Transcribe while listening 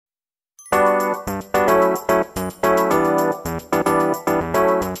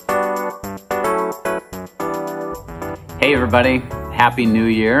Hey everybody, Happy New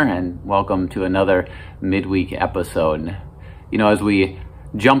Year and welcome to another midweek episode. You know, as we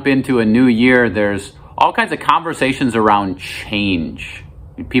jump into a new year, there's all kinds of conversations around change.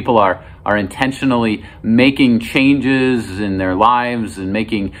 People are intentionally making changes in their lives and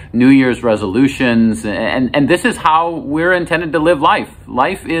making New Year's resolutions, and this is how we're intended to live life.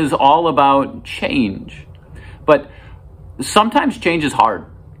 Life is all about change. But sometimes change is hard.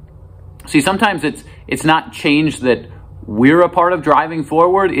 See, sometimes it's not change that we're a part of driving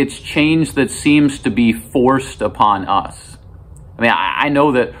forward, it's change that seems to be forced upon us. I mean, I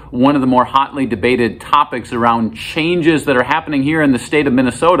know that one of the more hotly debated topics around changes that are happening here in the state of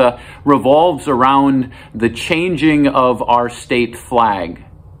Minnesota revolves around the changing of our state flag.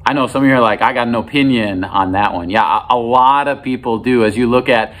 I know some of you are like, I got an opinion on that one. Yeah, a lot of people do. As you look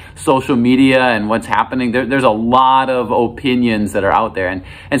at social media and what's happening, there's a lot of opinions that are out there.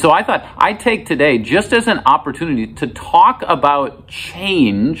 And so I thought I'd take today just as an opportunity to talk about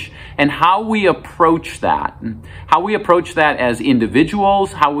change and how we approach that. How we approach that as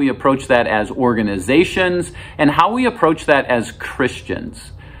individuals, how we approach that as organizations, and how we approach that as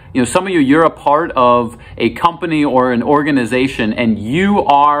Christians. You know, some of you, you're a part of a company or an organization and you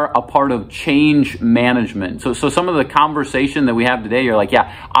are a part of change management. So some of the conversation that we have today, you're like,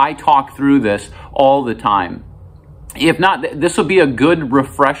 yeah, I talk through this all the time. If not, this will be a good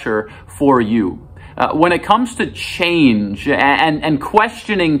refresher for you. When it comes to change and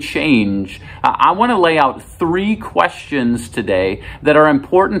questioning change, I want to lay out 3 questions today that are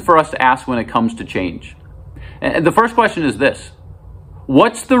important for us to ask when it comes to change. The first question is this.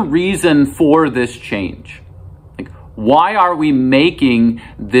 What's the reason for this change? Like, why are we making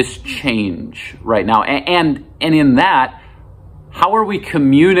this change right now? And in that, how are we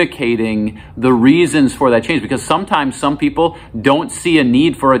communicating the reasons for that change? Because sometimes some people don't see a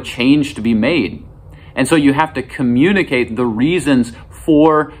need for a change to be made. And so you have to communicate the reasons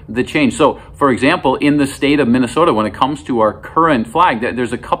for the change. So, for example, in the state of Minnesota, when it comes to our current flag,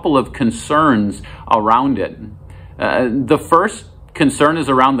 there's a couple of concerns around it. The first concern is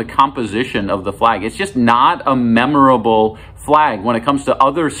around the composition of the flag. It's just not a memorable flag. When it comes to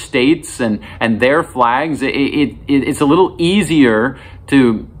other states and their flags, it's a little easier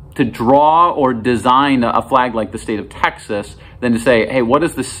to draw or design a flag like the state of Texas than to say, hey, what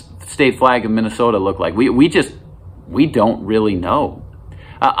does the state flag of Minnesota look like? We don't really know.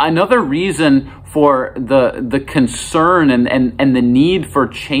 Another reason for the concern and the need for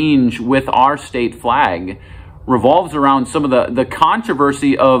change with our state flag revolves around some of the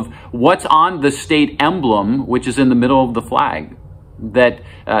controversy of what's on the state emblem, which is in the middle of the flag, that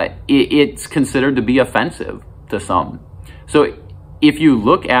it's considered to be offensive to some. So if you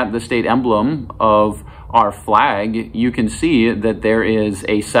look at the state emblem of our flag, you can see that there is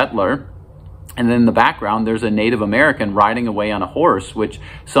a settler, and then in the background there's a Native American riding away on a horse, which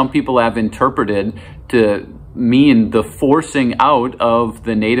some people have interpreted to mean the forcing out of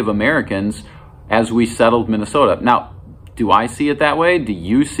the Native Americans as we settled Minnesota. Now, do I see it that way? Do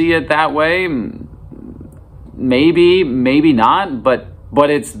you see it that way? Maybe, maybe not, but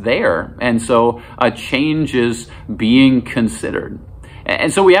it's there. And so a change is being considered.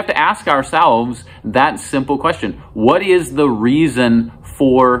 And so we have to ask ourselves that simple question. What is the reason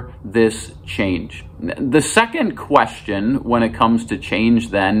for this change? The second question when it comes to change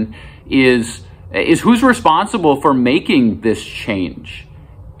then is who's responsible for making this change?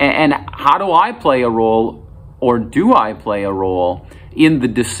 And how do I play a role, or do I play a role in the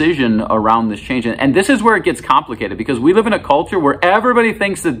decision around this change? And this is where it gets complicated, because we live in a culture where everybody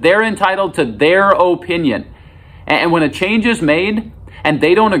thinks that they're entitled to their opinion. And when a change is made and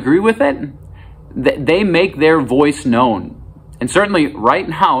they don't agree with it, they make their voice known. And certainly right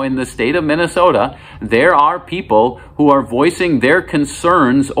now in the state of Minnesota, there are people who are voicing their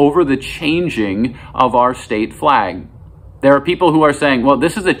concerns over the changing of our state flag. There are people who are saying, well,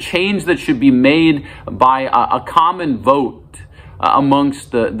 this is a change that should be made by a common vote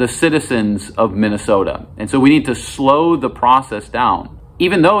amongst the citizens of Minnesota. And so we need to slow the process down.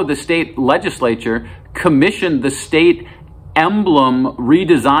 Even though the state legislature commissioned the state emblem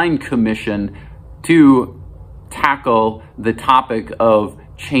redesign commission to tackle the topic of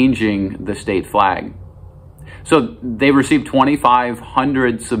changing the state flag. So they received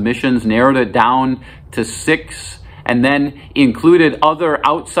 2,500 submissions, narrowed it down to 6, and then included other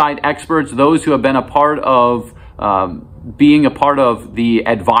outside experts, those who have been a part of being a part of the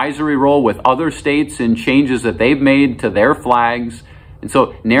advisory role with other states in changes that they've made to their flags. And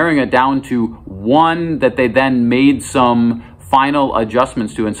so narrowing it down to 1 that they then made some final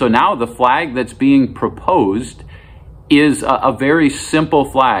adjustments to. And so now the flag that's being proposed is a very simple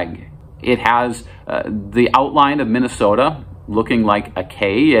flag. It has the outline of Minnesota looking like a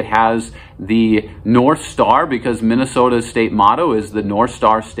K. It has the North Star because Minnesota's state motto is the North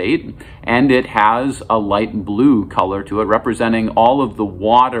Star State. And it has a light blue color to it, representing all of the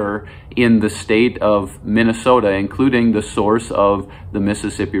water in the state of Minnesota, including the source of the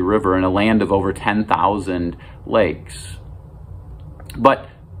Mississippi River in a land of over 10,000 lakes. But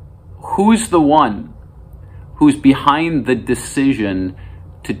who's the one who's behind the decision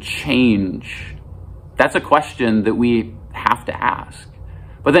to change? That's a question that we have to ask.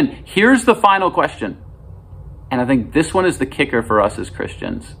 But then here's the final question, and I think this one is the kicker for us as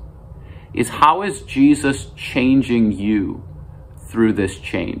Christians, is how is Jesus changing you through this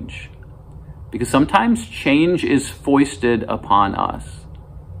change? Because sometimes change is foisted upon us.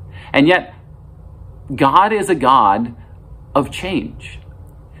 And yet, God is a God of change.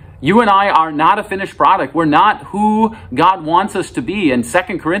 You and I are not a finished product. We're not who God wants us to be. And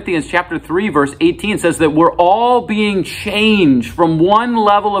 2 Corinthians chapter 3, verse 18 says that we're all being changed from one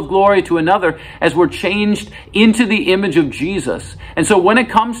level of glory to another as we're changed into the image of Jesus. And so when it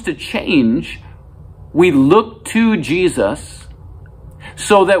comes to change, we look to Jesus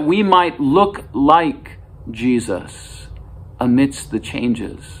so that we might look like Jesus amidst the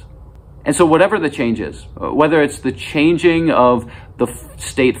changes. And so whatever the change is, whether it's the changing of the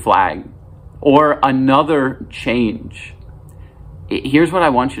state flag or another change, here's what I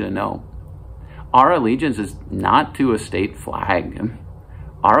want you to know. Our allegiance is not to a state flag.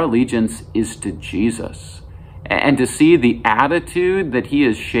 Our allegiance is to Jesus. And to see the attitude that he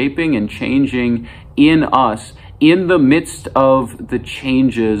is shaping and changing in us in the midst of the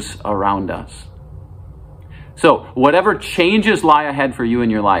changes around us. So whatever changes lie ahead for you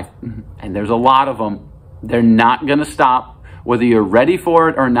in your life, and there's a lot of them, they're not going to stop. Whether you're ready for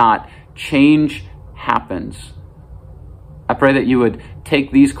it or not, change happens. I pray that you would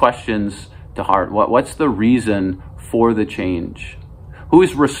take these questions to heart. What's the reason for the change? Who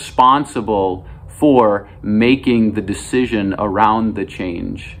is responsible for making the decision around the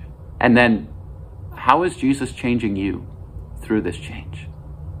change? And then, how is Jesus changing you through this change?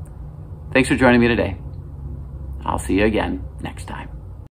 Thanks for joining me today. I'll see you again next time.